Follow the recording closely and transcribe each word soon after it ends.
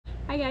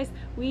Hi guys,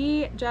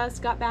 we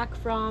just got back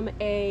from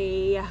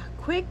a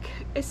quick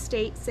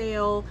estate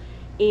sale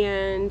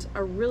and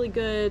a really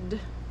good,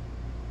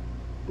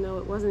 no,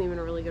 it wasn't even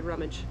a really good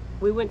rummage.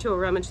 We went to a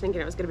rummage thinking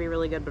it was going to be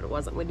really good, but it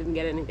wasn't. We didn't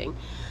get anything.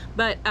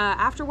 But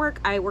after work,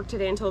 I worked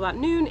today until about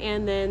noon,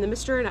 and then the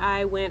mister and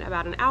I went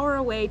about an hour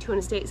away to an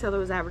estate sale that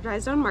was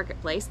advertised on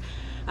Marketplace.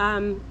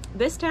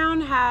 This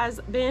town has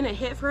been a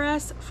hit for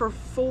us for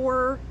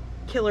 4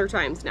 killer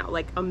times now.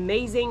 Like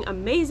amazing,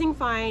 amazing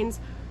finds,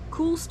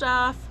 cool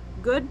stuff,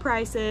 good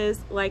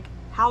prices, like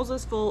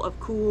houses full of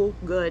cool,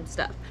 good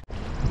stuff.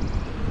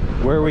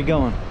 Where are we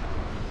going?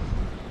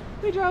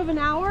 We drove an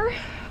hour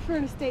for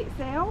an estate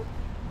sale,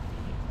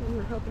 and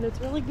we're hoping it's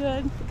really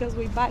good because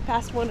we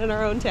bypassed one in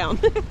our own town.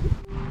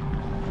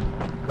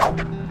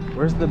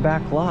 Where's the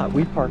back lot?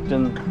 We parked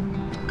in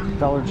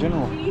Dollar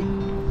General.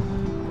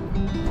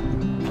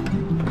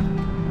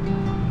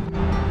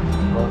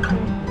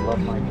 Love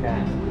my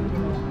cat.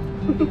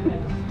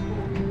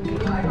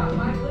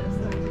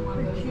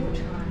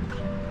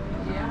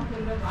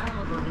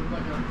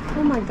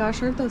 Oh my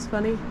gosh, aren't those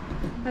funny?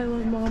 I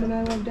love mom and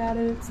I love dad,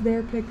 and it's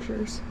their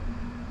pictures.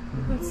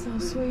 That's so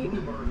sweet.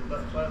 Gift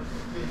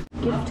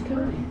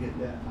card?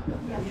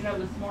 You know,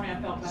 this morning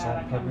I felt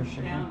bad. I coming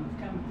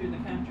through the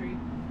country,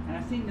 and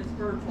I seen this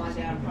bird fly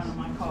down in front of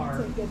my car.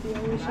 It's a good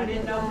deal. We should I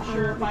didn't get know that for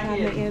sure on if I the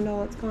cabinet did. and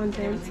all its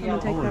contents. I'm It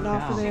was gonna take that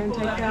off of there and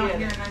take it out.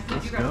 Here, and I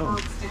said, you got a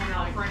bird sticking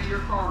out in front of your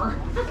car.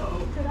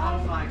 Could I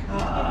was like,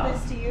 give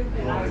this to you?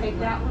 Can I take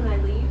that when I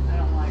leave? I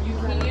don't like You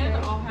it. can,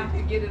 I'll have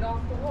to get it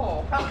off the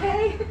wall.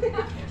 Okay.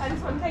 I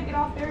just want to take it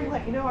off there and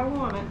let you know I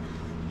want it.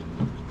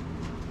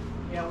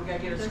 Yeah, we gotta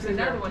get a There's scooter.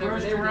 another one over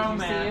Where's there. Did you Jerome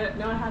see at? it?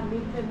 No, I haven't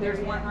even been there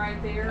There's one yet.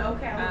 right there. Okay, I'll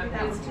look at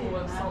that It's one full too.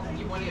 of salt.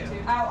 You want it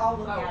too? I'll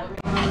look at it.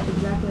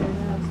 Exactly what I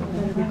have, so I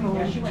better be calm.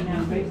 Yeah, she went down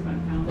the basement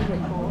and found Okay,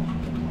 it. cool.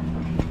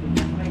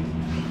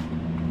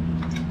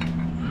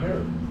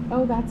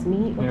 Oh, that's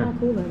neat. Look Here. how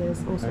cool that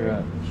is. Oh, I sorry.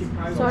 got She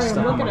probably Sorry, was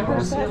I'm looking at her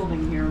this stuff.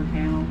 building here in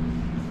town.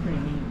 It's pretty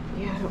neat.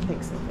 Yeah, I don't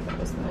think so, but that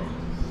was the...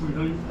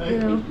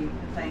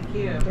 Thank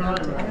you.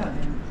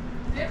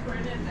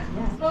 Different, isn't it?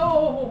 Yes.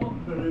 Oh!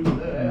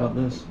 How about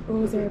this?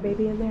 Oh, is there a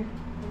baby in there?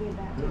 I need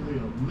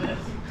that.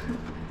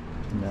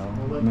 No,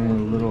 maybe a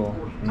little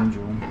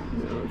angel.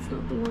 No, it's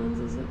not the ones,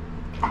 is it?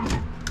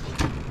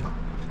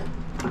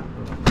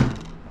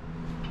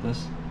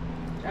 This?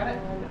 Got it?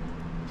 No.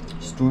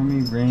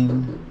 Stormy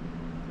rain,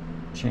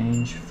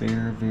 change,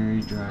 fair,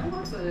 very dry. Oh,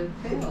 that's a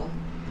bell.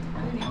 I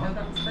didn't even know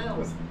that was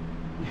bells.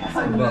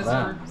 How about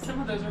that?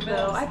 Some of those are No,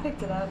 bells. I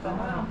picked it up, but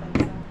I don't think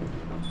so.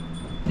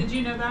 Did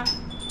you know that?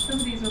 Some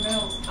of these are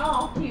bells.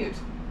 Oh, cute.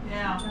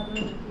 Yeah. Yeah, those are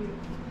cute.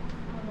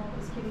 I love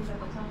those kitties at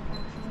the top,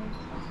 actually.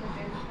 That's my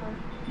favorite part.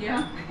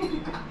 Yeah.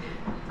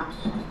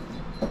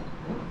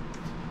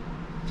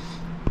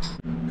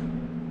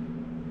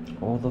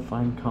 All the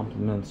fine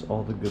compliments,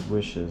 all the good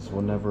wishes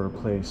will never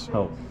replace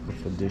help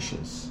with the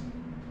dishes.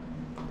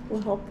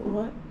 Will help the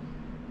what?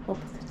 Help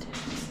with the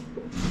dishes.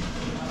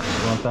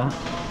 You want that?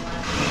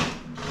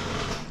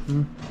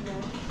 Hmm?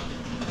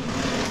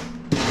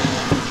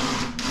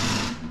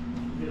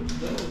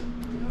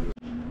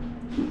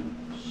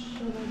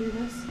 Should I do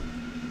this?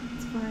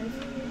 It's 5.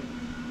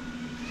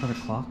 Is that a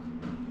clock?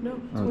 No, it's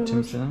Oh, one of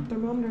those temperature?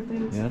 thermometer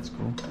things. Yeah, that's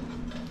cool.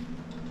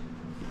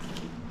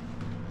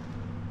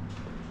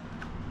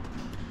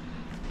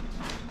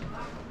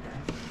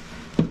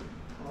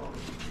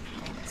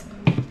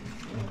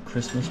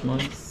 Christmas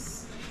mug?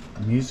 A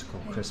musical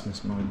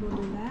Christmas mug. We'll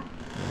do that.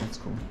 Yeah, that's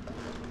cool.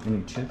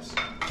 Any chips?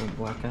 Or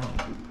blackout?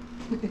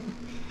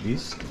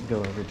 These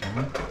go every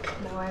time.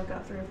 No, I've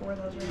got 3 or 4 of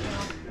those right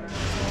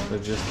now. They're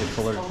just the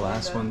colored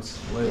glass ones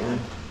lately.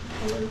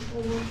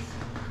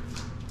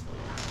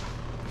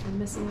 I'm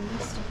missing all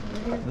this stuff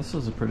over here. This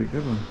was a pretty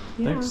good one.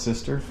 Yeah. Thanks,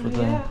 sister, for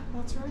the Yeah,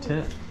 that's right.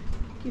 tip.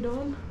 Thank you,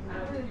 Dawn.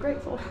 I'm very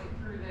grateful.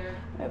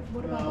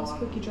 What about those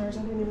cookie jars?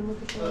 I didn't even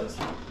look at those.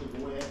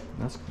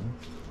 That's cool.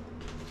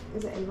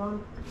 Is it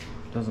Avon?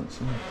 Doesn't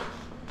seem.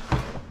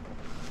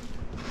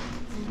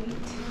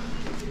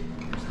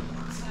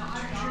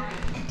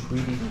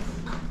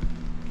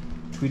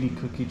 Tweety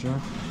cookie jar.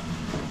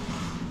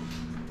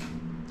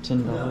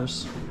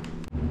 $10.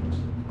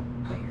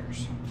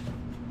 Bears.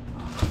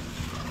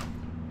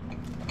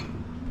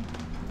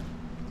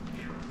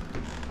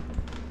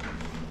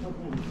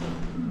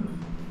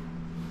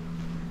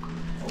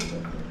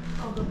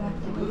 I'll go back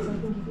to these. I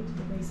think you get to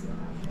the base of the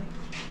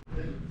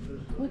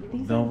halfway. Look,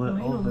 these Velvet are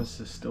vinyl. Elvis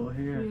is still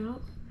here. Yeah.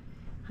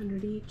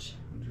 100 each.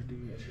 100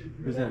 each.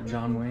 Who's that,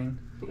 John Wayne?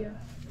 Yeah.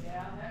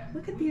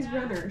 Look at these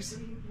runners.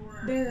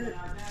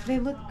 They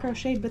look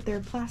crocheted, but they're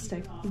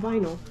plastic,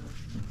 vinyl.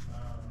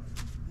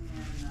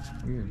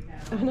 Weird.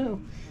 I know.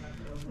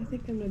 I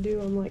think I'm gonna do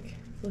them like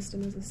list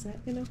them as a set,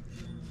 you know.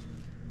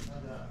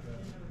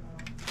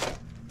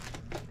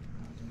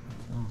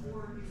 Oh,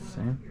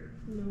 same?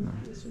 No,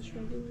 it's just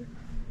regular.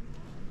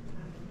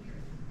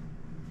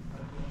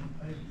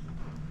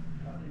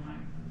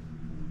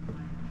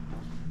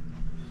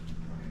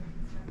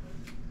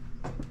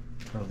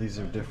 Oh, these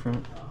are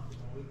different?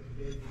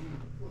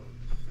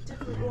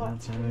 Different Yeah, what?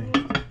 that's heavy.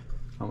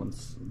 That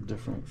one's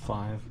different.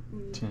 5,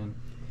 10.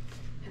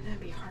 And that'd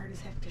be hard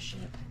as heck to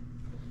ship.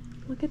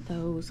 Look at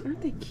those.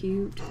 Aren't they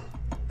cute?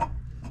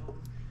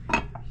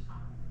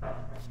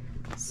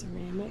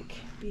 Ceramic.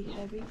 Be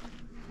heavy.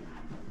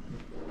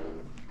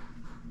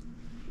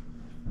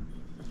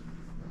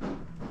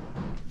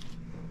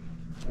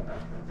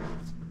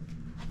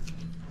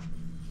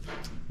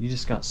 You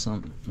just got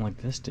something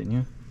like this, didn't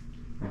you?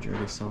 Or did you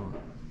already saw it?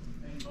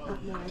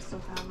 No, I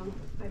still have them.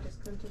 I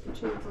just couldn't take a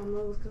chance on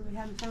those because we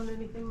hadn't found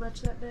anything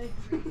much that day.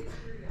 I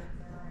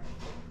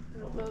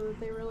don't know that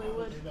they really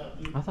would.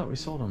 I thought we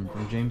sold them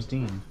from James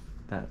Dean.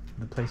 The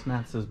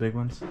placemats, those big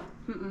ones.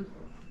 Mm-mm.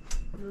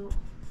 No.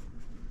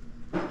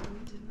 We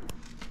didn't.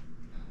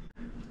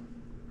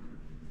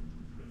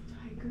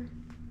 Tiger.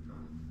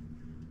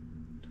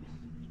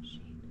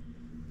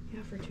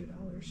 Yeah, for $2. Give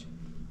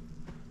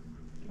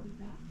me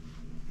that.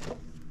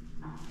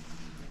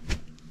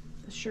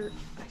 The shirt,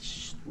 I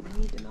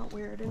need to not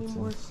wear it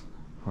anymore. What's this?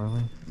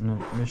 Harley? No,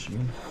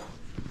 Michigan.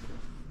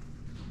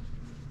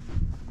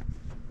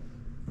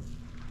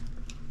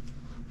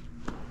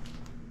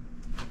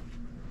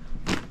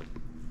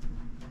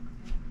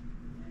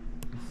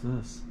 What's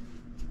this?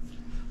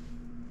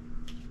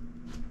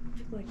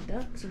 Look like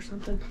ducks or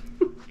something.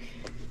 Some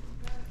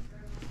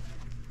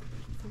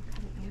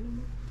kind of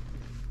animal.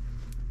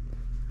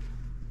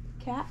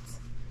 Cats?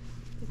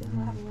 They don't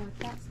have a lot of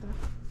cat stuff.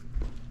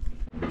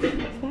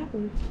 What's that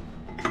one?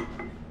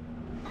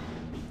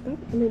 Oh,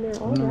 I mean, they're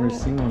all I've never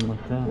that. seen one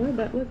like that. No,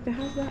 but look,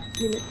 how's that?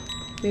 I mean,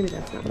 maybe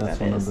that's not what That's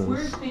that one of is. those.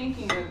 We're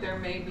thinking that there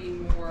may be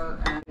more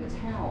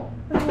towel.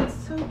 Oh, that's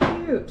so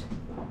cute.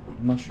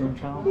 Mushroom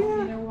towel? Yeah.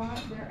 You know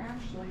what? They're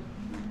actually.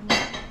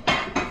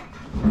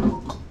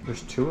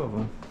 There's 2 of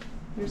them.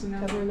 Here's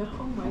another.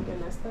 Oh my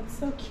goodness, that's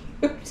so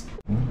cute.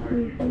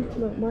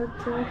 What Mark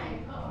said.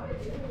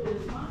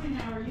 Mommy,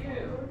 how are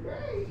you?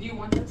 Do you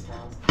want those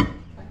towels? I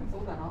can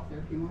fold that off there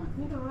if you want.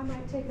 You know, I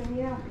might take them,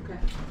 yeah. Okay.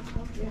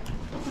 Oh, yeah.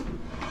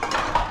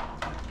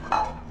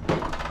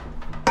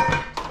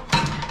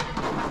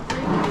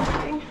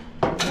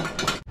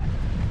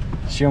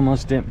 She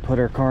almost didn't put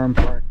her car in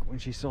park when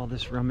she saw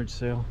this rummage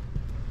sale.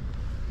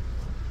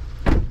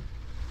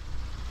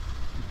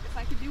 If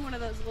I could do one of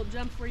those little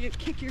jumps where you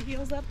kick your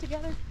heels up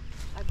together,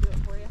 I'd do it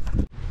for you.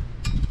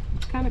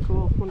 It's kind of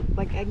cool.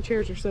 Like egg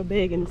chairs are so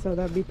big, and so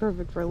that'd be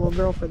perfect for a little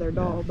girl for their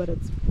doll, but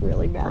it's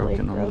really badly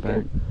Broken on the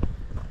back.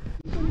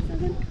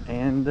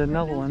 And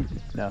another one.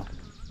 No.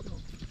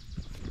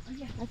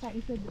 I thought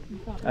you said that you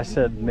thought. I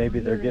said maybe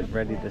they're getting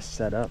ready to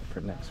set up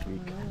for next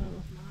week.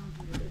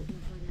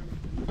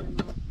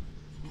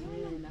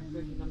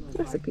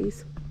 That's a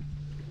piece.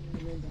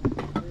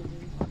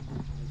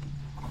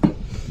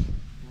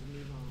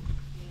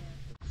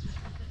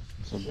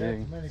 So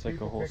big. It's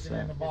like a whole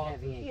set.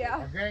 Yeah.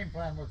 Our game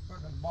plan was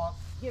putting in the box,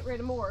 Get rid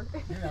of more.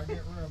 get rid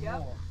of Yep.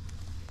 more.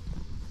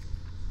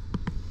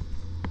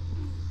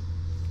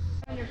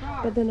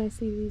 But then I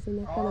see these and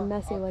they're kind of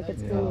messy, like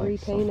it's been like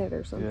repainted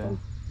or something.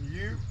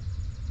 You?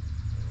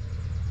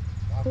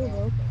 Cool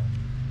though.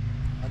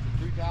 That's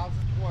a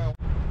 2012.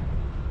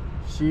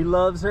 She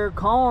loves her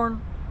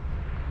corn.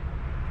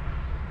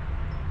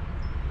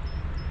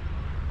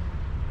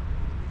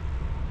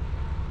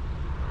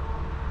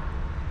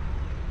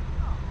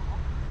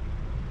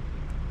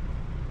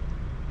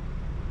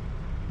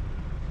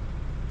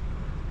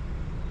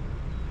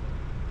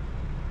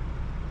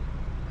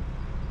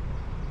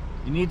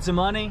 You need some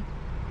money?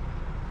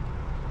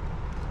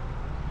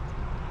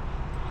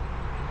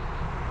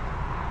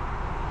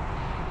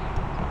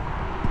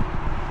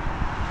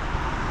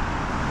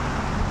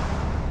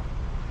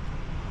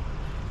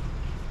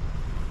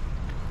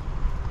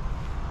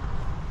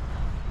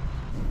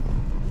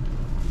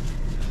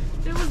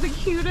 It was the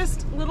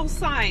cutest little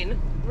sign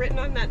written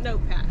on that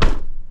notepad.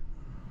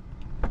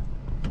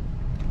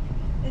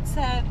 It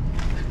said,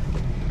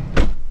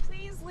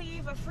 "Please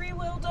leave a free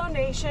will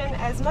donation,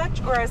 as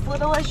much or as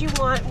little as you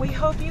want. We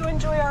hope you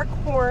enjoy our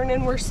corn,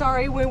 and we're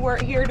sorry we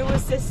weren't here to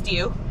assist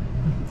you.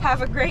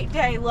 Have a great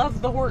day.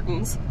 Love the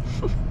Hortons."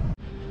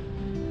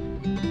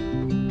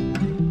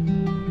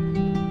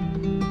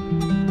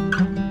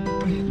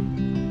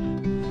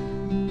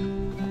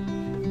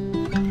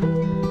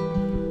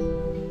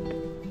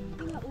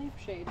 That leaf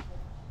shade.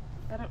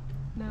 I don't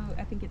know.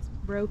 I think it's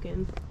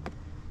broken.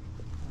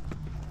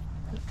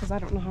 Because I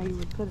don't know how you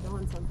would put it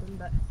on something,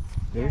 but.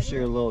 There's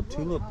your little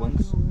tulip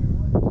ones.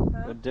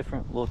 A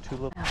different little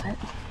tulip. I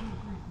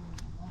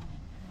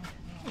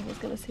was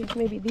gonna see if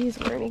maybe these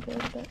were any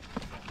good, but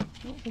I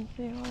don't think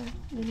they are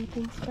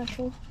anything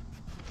special.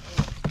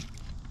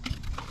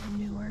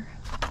 Newer.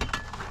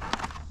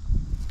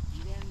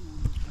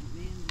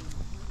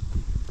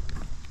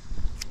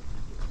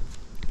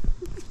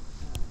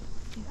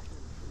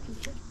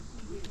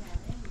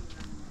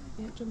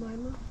 Aunt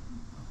Jemima.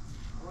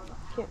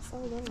 Can't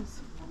sell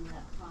those.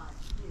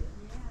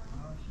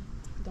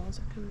 Dolls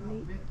are kind of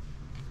neat.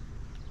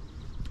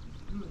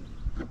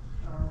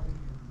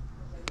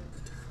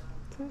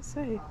 What's that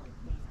say?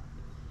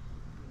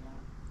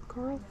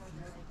 Carl?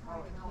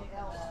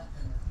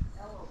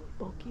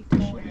 bulky for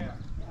sure.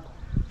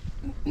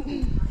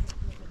 Need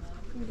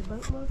a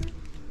boat motor?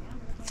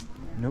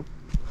 Nope.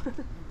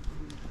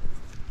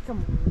 Come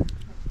on.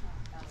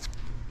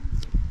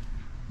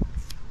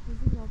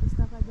 This is all the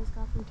stuff I just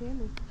got from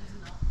Tammy.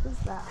 What's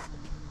that?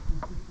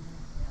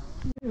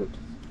 Cute.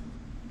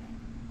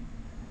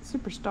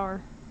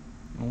 Superstar.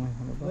 Only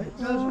 $100. It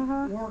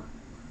doesn't work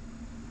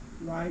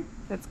right.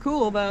 That's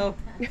cool though.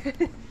 It's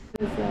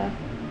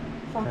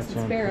Fox That's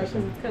and Sparrow because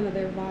interesting. it's kind of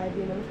their vibe,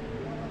 you know.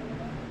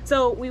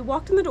 So we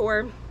walked in the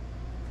door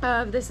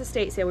of this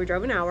estate sale. We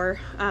drove an hour.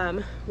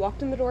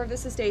 Walked in the door of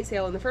this estate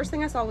sale, and the first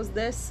thing I saw was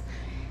this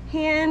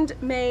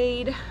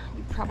handmade.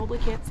 You probably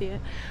can't see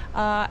it.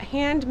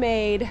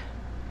 Handmade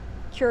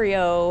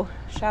curio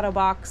shadow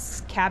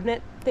box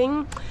cabinet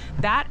thing.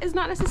 That is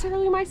not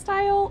necessarily my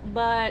style,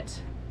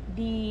 but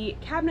the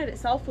cabinet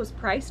itself was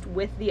priced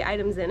with the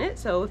items in it.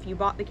 So if you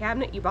bought the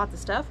cabinet, you bought the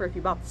stuff, or if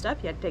you bought the stuff,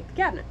 you had to take the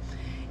cabinet.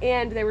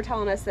 And they were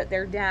telling us that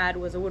their dad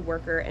was a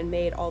woodworker and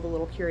made all the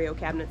little curio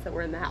cabinets that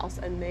were in the house,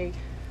 and the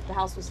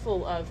house was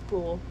full of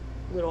cool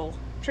little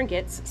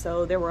trinkets,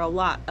 so there were a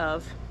lot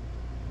of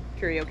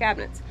curio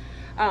cabinets.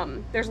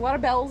 There's a lot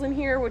of bells in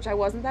here, which I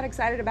wasn't that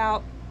excited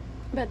about,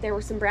 but there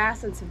were some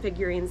brass and some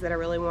figurines that I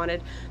really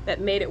wanted that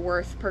made it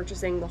worth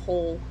purchasing the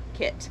whole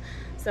kit.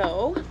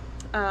 So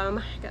I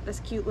got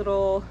this cute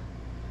little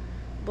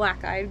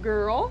black-eyed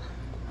girl.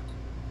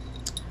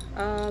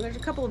 There's a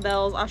couple of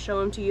bells. I'll show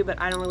them to you,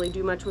 but I don't really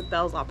do much with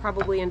bells. I'll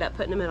probably end up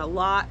putting them in a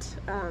lot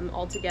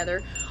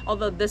altogether,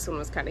 although this one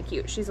was kind of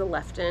cute. She's a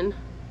Lefton,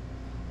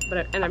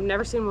 and I've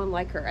never seen one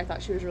like her. I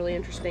thought she was really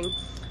interesting.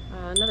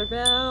 Another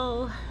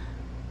bell.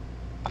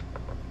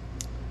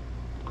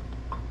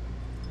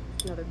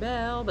 Another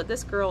bell, but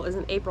this girl is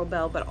an April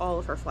bell, but all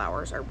of her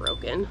flowers are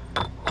broken.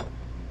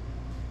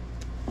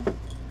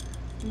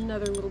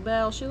 Another little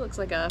bell. She looks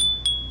like a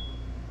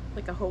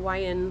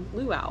Hawaiian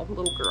luau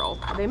little girl.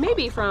 They may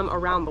be from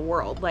around the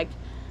world, like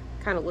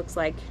kind of looks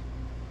like,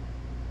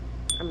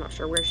 I'm not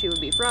sure where she would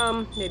be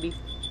from, maybe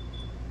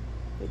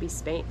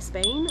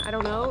Spain, I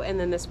don't know. And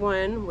then this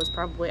one was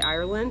probably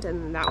Ireland,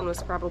 and that one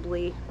was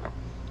probably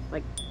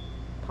like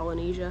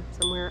Polynesia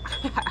somewhere.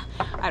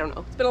 I don't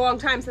know, it's been a long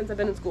time since I've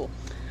been in school.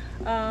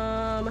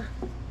 Oh,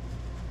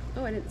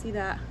 I didn't see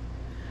that.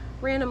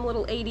 Random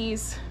little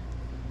 80s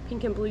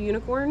pink and blue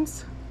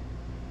unicorns.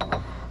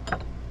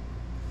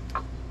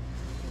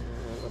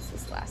 What's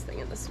this last thing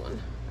in this one?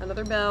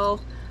 Another bell.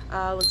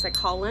 Looks like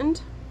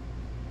Holland.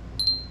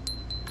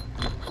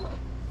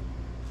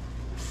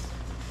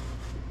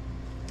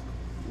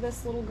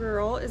 This little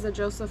girl is a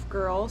Joseph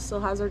girl.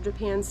 Still has her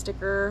Japan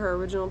sticker, her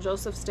original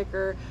Joseph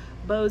sticker.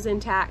 Bow's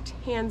intact,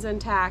 hands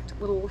intact.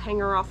 Little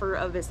hanger offer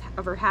of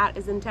her hat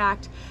is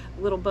intact.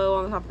 Little bow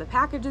on the top of the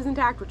package is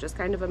intact, which is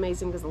kind of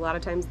amazing because a lot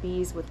of times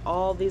these, with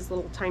all these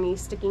little tiny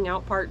sticking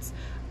out parts,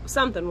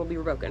 something will be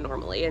broken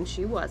normally, and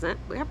she wasn't.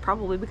 Yeah,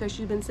 probably because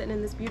she's been sitting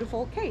in this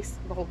beautiful case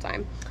the whole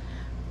time.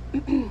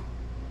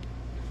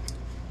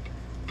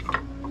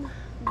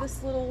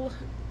 This little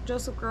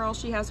Joseph girl,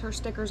 she has her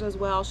stickers as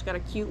well. She got a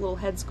cute little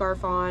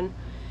headscarf on,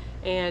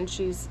 and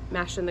she's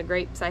mashing the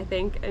grapes, I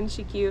think, and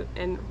she cute,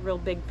 and real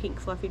big pink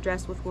fluffy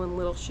dress with one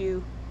little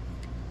shoe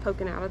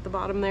poking out at the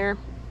bottom there.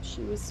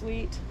 She was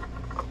sweet.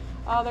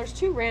 There's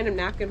two random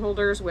napkin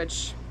holders,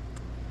 which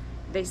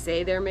they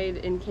say they're made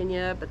in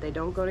Kenya, but they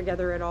don't go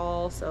together at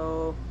all,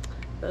 so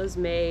those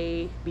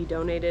may be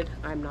donated.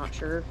 I'm not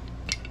sure.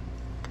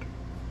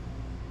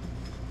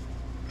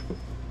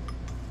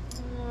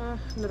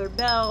 Another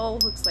bell,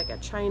 looks like a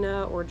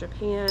China or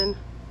Japan.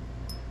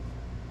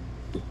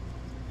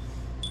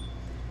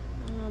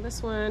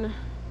 This one,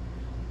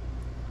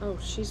 oh,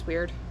 she's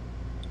weird.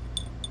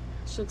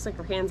 She looks like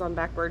her hand's on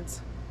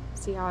backwards.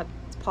 See how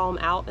it's palm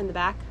out in the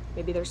back?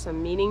 Maybe there's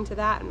some meaning to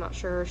that. I'm not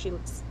sure. She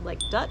looks like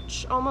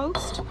Dutch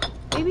almost,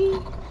 maybe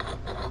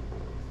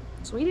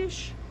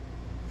Swedish.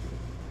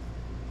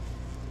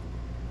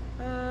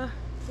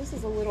 This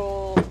is a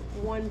little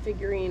one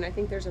figurine. I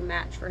think there's a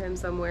match for him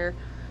somewhere.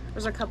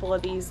 There's a couple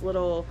of these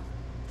little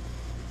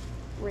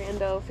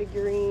rando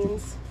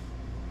figurines.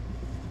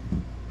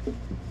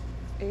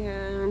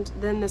 And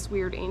then this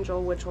weird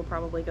angel, which will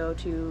probably go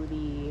to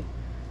the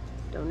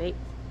donate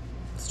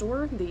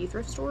store, the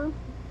thrift store,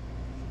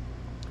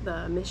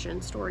 the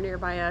mission store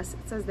nearby us.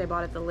 It says they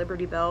bought it at the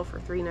Liberty Bell for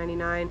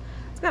 $3.99.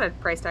 It's got a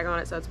price tag on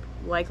it, so it's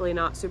likely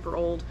not super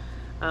old.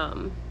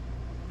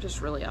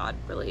 Just really odd,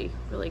 really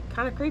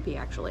kind of creepy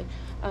actually.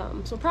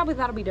 So probably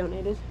that'll be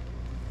donated.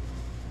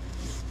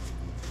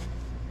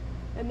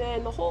 And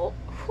then the whole,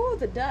 whew,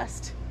 the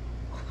dust.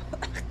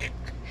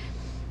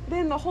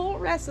 Then the whole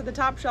rest of the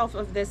top shelf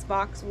of this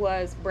box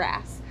was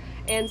brass.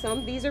 And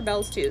these are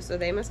bells too, so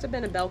they must have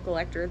been a bell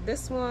collector.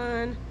 This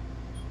one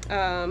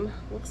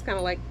looks kind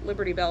of like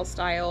Liberty Bell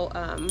style.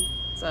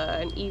 It's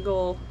an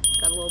eagle,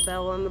 got a little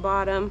bell on the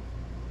bottom.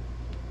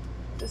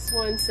 This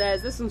one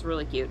says, this one's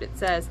really cute. It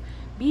says,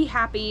 "Be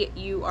happy,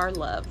 you are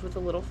loved," with a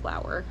little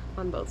flower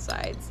on both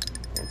sides.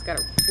 And it's got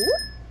a,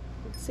 whoop,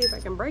 let's see if I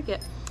can break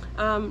it.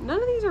 None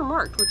of these are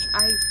marked, which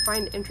I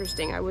find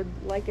interesting. I would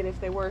like it if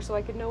they were, so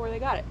I could know where they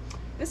got it.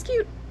 This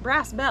cute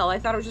brass bell. I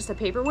thought it was just a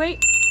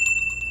paperweight.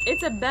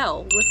 It's a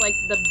bell with like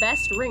the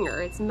best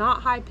ringer. It's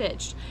not high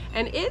pitched.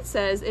 And it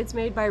says it's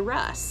made by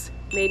Russ,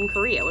 made in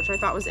Korea, which I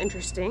thought was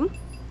interesting.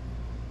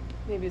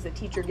 Maybe it was a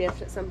teacher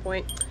gift at some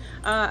point.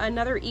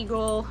 Another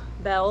eagle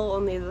bell,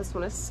 only this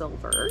one is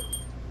silver.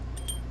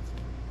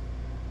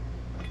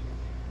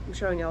 I'm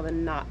showing y'all the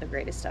not the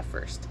greatest stuff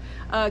first.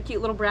 Cute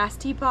little brass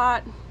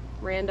teapot,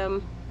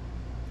 random.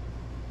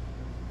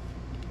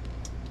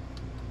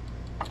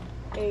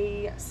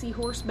 A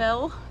seahorse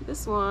bell.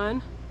 This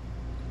one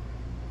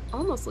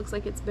almost looks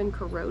like it's been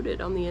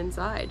corroded on the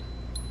inside,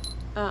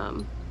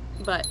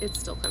 but it's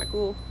still kind of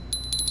cool.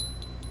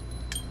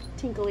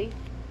 Tinkly.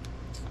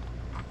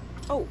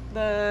 Oh,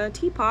 the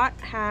teapot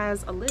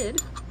has a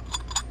lid.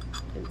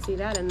 Didn't see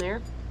that in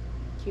there.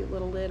 Cute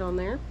little lid on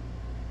there.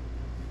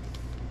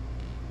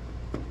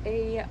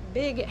 A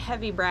big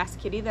heavy brass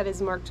kitty that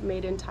is marked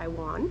made in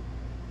Taiwan.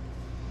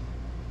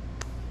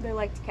 They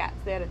liked cats.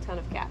 They had a ton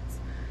of cats.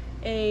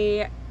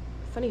 A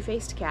funny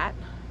faced cat,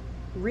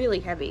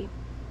 really heavy.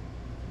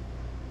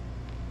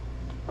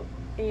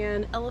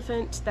 An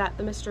elephant that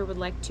the mister would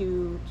like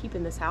to keep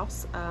in this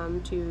house,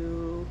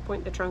 to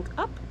point the trunk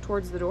up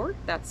towards the door.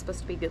 That's supposed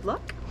to be good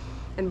luck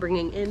and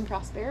bringing in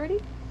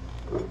prosperity.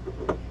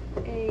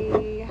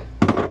 A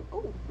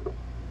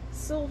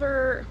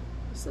silver,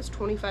 this is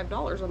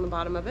 $25 on the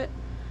bottom of it,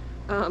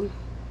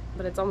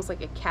 but it's almost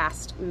like a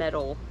cast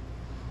metal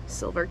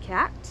silver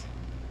cat.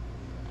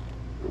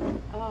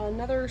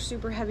 Another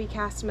super heavy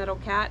cast metal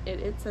cat.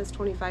 It says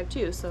 25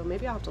 too, so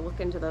maybe I'll have to look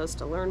into those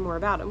to learn more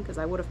about them, because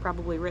I would have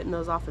probably written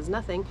those off as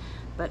nothing,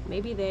 but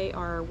maybe they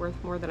are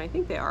worth more than I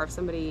think they are if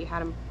somebody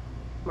had them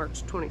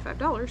marked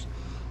 $25.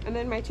 And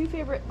then my two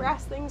favorite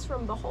brass things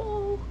from the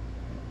whole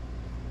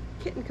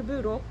kit and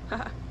caboodle, you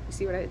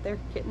see what I did there,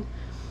 kitten,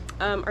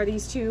 are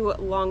these two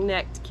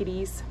long-necked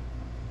kitties.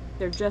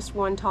 They're just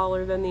one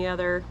taller than the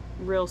other,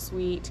 real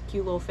sweet,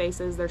 cute little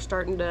faces. They're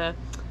starting to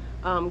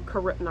not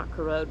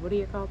corrode, what do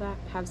you call that?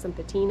 Have some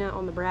patina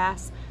on the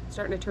brass,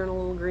 starting to turn a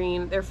little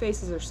green. Their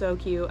faces are so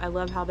cute. I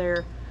love how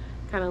they're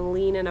kind of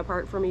leaning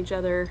apart from each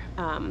other,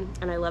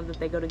 and I love that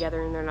they go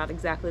together and they're not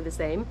exactly the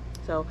same.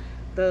 So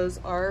those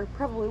are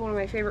probably one of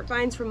my favorite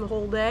finds from the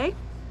whole day.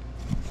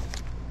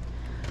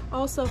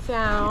 Also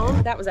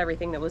found, that was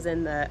everything that was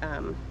in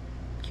the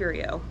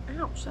curio.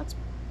 Ouch,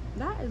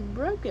 that is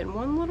broken.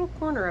 One little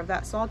corner of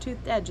that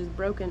sawtoothed edge is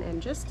broken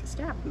and just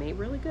stabbed me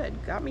really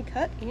good. Got me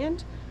cut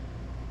and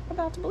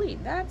about to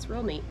bleed. That's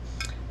real neat.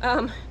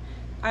 I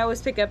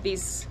always pick up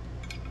these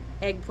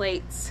egg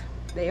plates.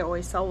 They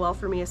always sell well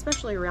for me,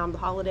 especially around the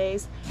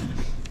holidays.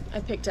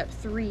 I picked up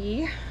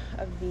 3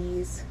 of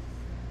these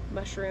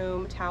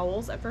mushroom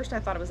towels. At first I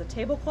thought it was a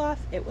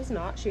tablecloth. It was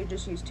not. She had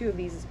just used 2 of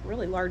these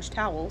really large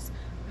towels.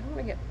 I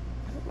don't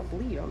want to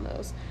bleed on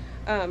those.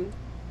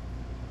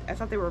 I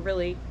thought they were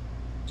really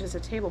just a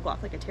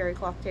tablecloth, like a terry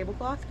cloth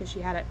tablecloth, because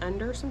she had it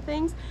under some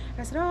things. And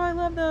I said, oh, I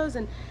love those.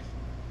 And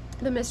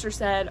the mister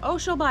said, oh,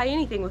 she'll buy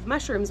anything with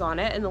mushrooms on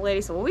it. And the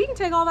lady said, well, we can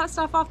take all that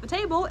stuff off the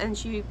table. And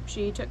we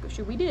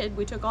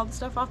took all the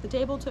stuff off the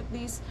table, took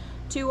these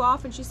 2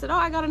 off, and she said, oh,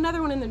 I got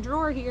another one in the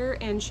drawer here.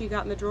 And she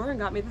got in the drawer and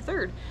got me the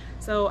 3rd.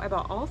 So I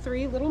bought all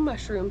 3 little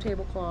mushroom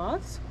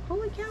tablecloths.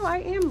 Holy cow, I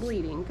am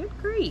bleeding. Good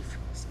grief.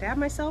 Stab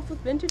myself with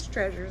vintage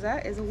treasures.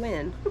 That is a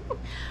win.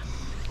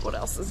 What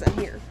else is in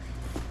here?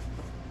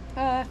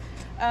 A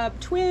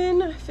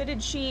twin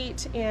fitted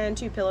sheet and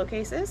 2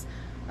 pillowcases.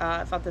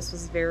 I thought this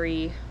was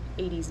very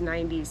 80s,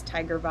 90s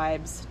tiger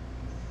vibes.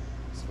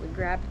 So we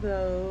grabbed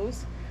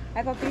those.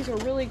 I thought these were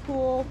really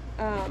cool.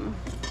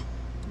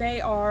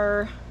 They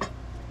are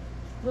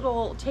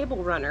little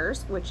table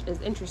runners, which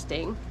is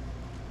interesting.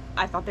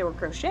 I thought they were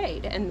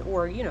crocheted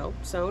or you know,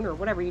 sewn or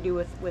whatever you do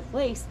with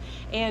lace,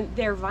 and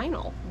they're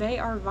vinyl. They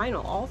are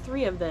vinyl. All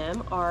 3 of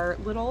them are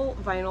little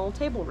vinyl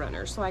table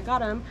runners. So I got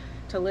them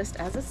to list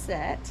as a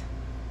set.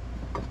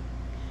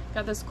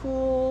 Got this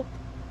cool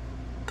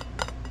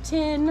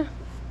tin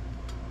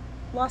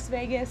Las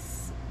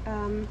Vegas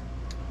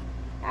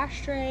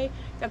ashtray.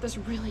 Got this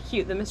really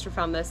cute, the mister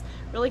found this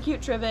really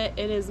cute trivet.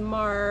 It is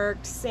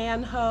marked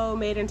Sanho,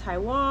 made in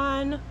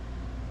Taiwan,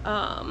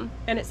 and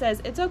it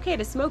says it's okay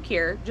to smoke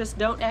here, just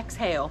don't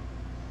exhale.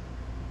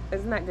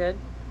 Isn't that good?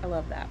 I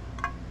love that.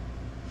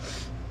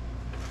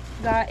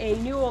 Got a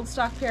new old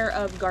stock pair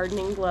of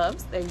gardening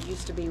gloves. They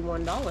used to be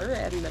 $1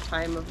 at the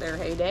time of their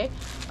heyday,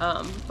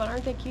 but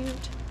aren't they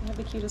cute? They have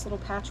the cutest little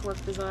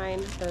patchwork design.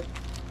 The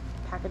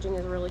packaging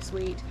is really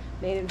sweet.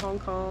 Made in Hong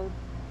Kong.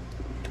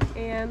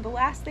 And the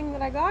last thing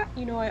that I got,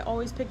 you know, I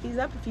always pick these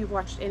up if you've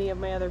watched any of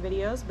my other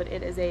videos, but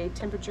it is a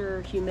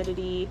temperature,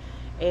 humidity,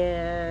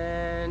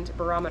 and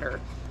barometer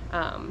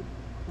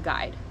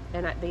guide.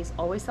 And these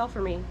always sell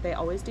for me. They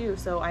always do.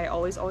 So I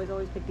always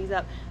pick these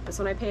up. This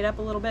one I paid up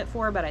a little bit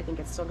for, but I think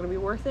it's still going to be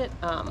worth it.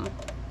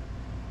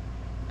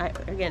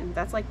 Again,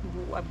 that's like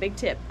a big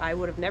tip. I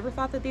would have never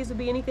thought that these would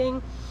be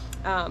anything,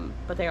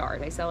 but they are.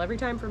 They sell every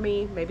time for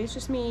me. Maybe it's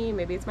just me,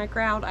 maybe it's my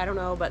crowd, I don't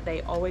know, but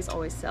they always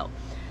sell.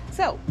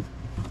 So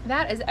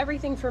that is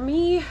everything for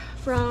me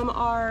from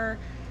our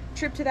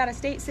trip to that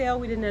estate sale,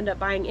 we didn't end up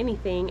buying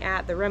anything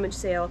at the rummage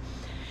sale.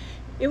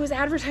 It was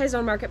advertised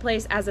on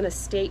Marketplace as an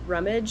estate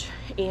rummage,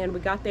 and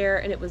we got there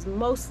and it was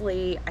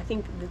mostly, I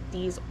think that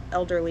these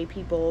elderly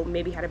people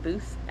maybe had a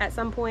booth at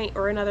some point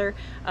or another,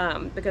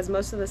 because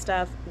most of the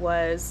stuff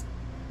was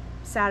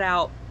sat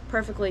out,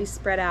 perfectly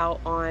spread out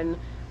on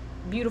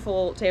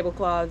beautiful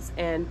tablecloths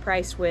and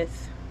priced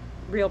with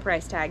real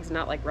price tags,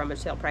 not like rummage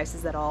sale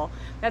prices at all.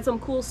 Had some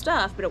cool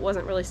stuff, but it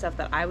wasn't really stuff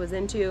that I was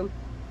into.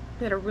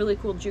 They had a really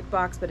cool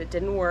jukebox, but it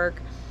didn't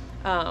work.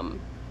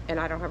 And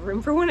I don't have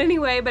room for one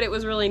anyway, but it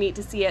was really neat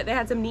to see it. They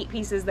had some neat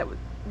pieces that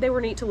they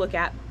were neat to look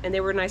at, and they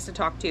were nice to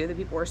talk to. The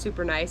people were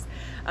super nice,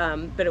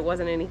 but it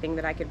wasn't anything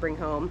that I could bring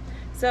home.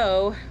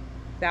 So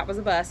that was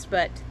a bust,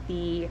 but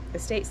the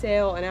estate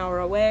sale an hour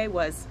away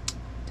was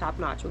top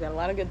notch. We got a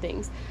lot of good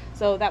things.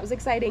 So that was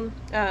exciting.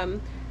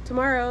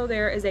 Tomorrow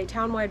there is a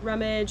town-wide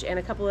rummage and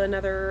a couple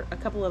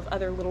of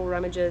other little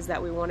rummages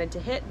that we wanted to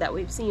hit that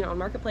we've seen on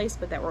Marketplace,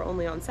 but that were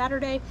only on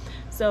Saturday.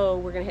 So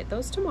we're gonna hit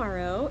those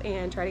tomorrow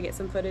and try to get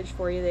some footage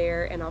for you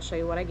there, and I'll show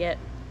you what I get.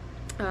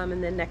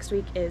 And then next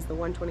week is the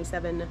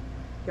 127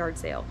 yard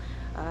sale.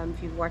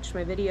 If you've watched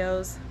my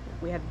videos,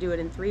 we had to do it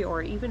in 3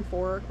 or even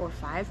 4 or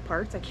 5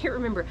 parts. I can't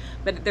remember,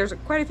 but there's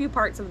quite a few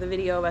parts of the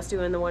video of us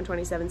doing the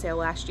 127 sale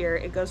last year.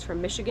 It goes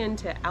from Michigan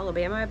to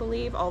Alabama, I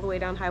believe, all the way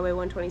down Highway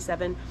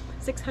 127,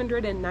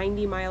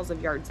 690 miles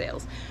of yard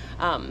sales.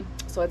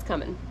 So it's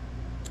coming.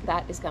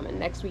 That is coming.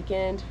 Next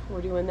weekend,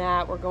 we're doing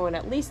that. We're going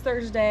at least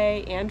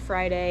Thursday and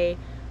Friday,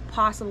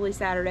 possibly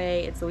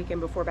Saturday. It's the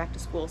weekend before back to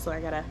school, so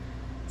I gotta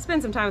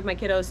spend some time with my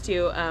kiddos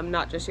too,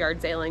 not just yard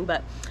sailing,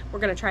 but we're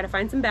gonna try to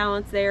find some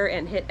balance there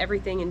and hit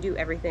everything and do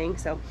everything.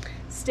 So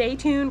stay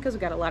tuned, because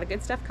we've got a lot of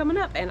good stuff coming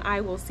up, and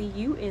I will see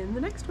you in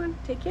the next one.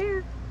 Take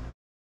care.